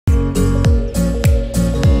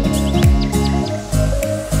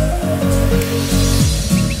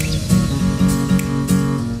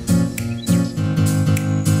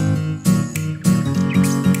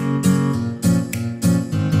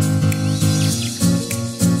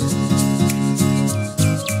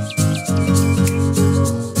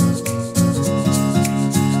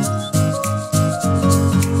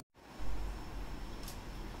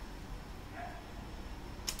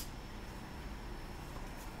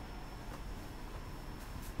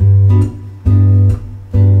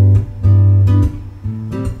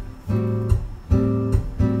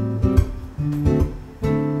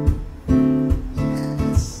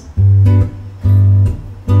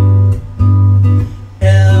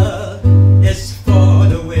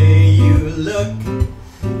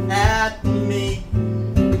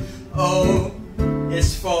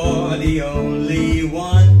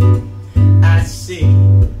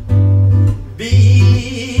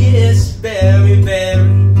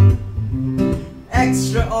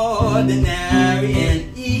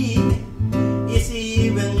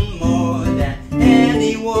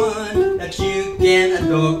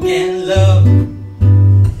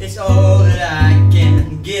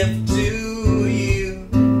give to you.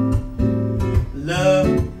 Love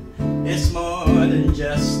is more than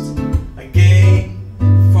just a game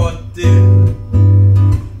for two.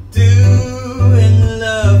 Two in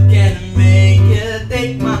love can make it.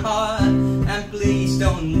 Take my heart and please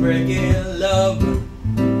don't break it. Love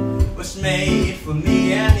was made for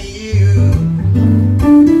me and you.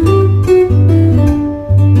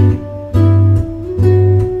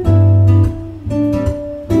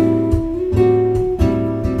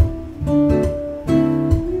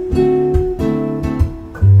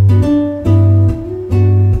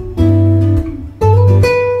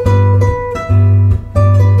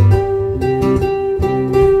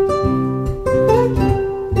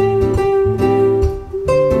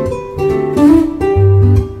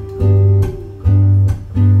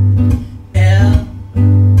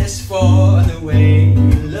 For the way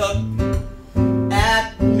you look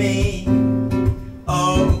at me.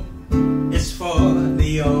 O is for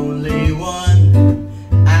the only one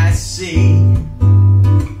I see.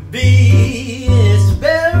 B is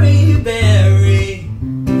very, very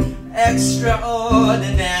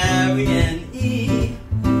extraordinary. And E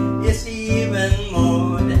is even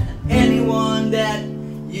more than anyone that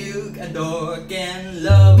you adore can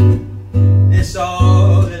love. It's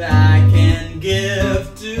all that I can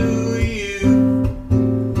give to you.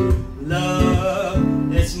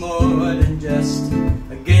 Love is more than just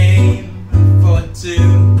a game for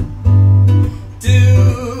two.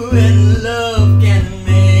 Two in love can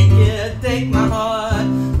make it. Take my heart,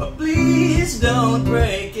 but please don't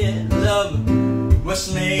break it. Love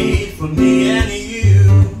was made for me and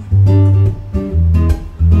you.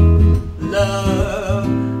 Love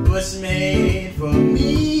was made for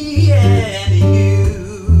me and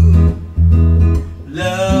you.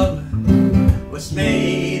 Love was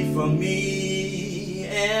made for me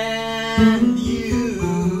and you.